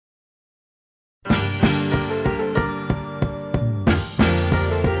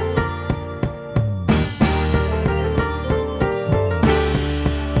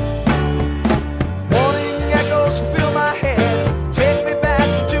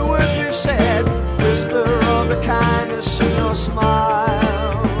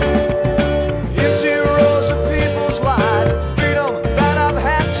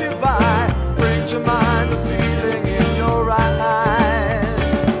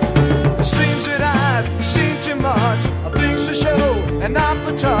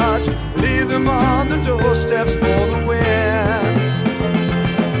doorsteps for the wind.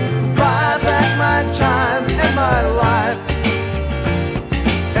 Buy back my time and my life,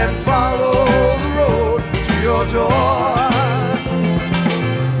 and follow the road to your door.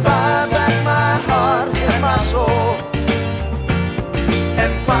 Buy back my heart and my soul,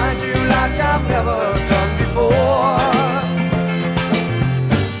 and find you like I've never done before.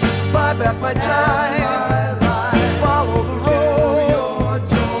 Buy back my time, follow the road,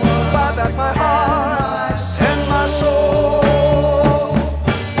 buy back my heart and my soul.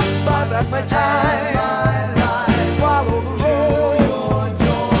 Buy back my time, follow the road,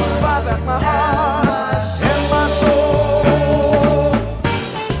 buy back my heart and my soul.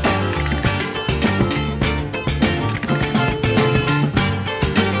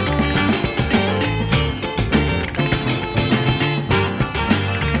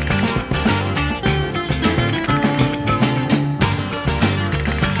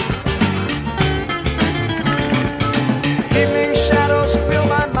 Evening shadows fill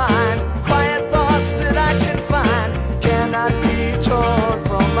my mind, quiet thoughts that I can find cannot be torn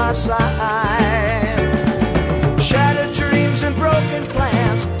from my side. Shattered dreams and broken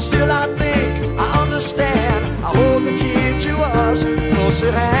plans, still I think I understand. I hold the key to us close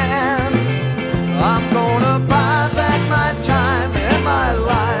at hand.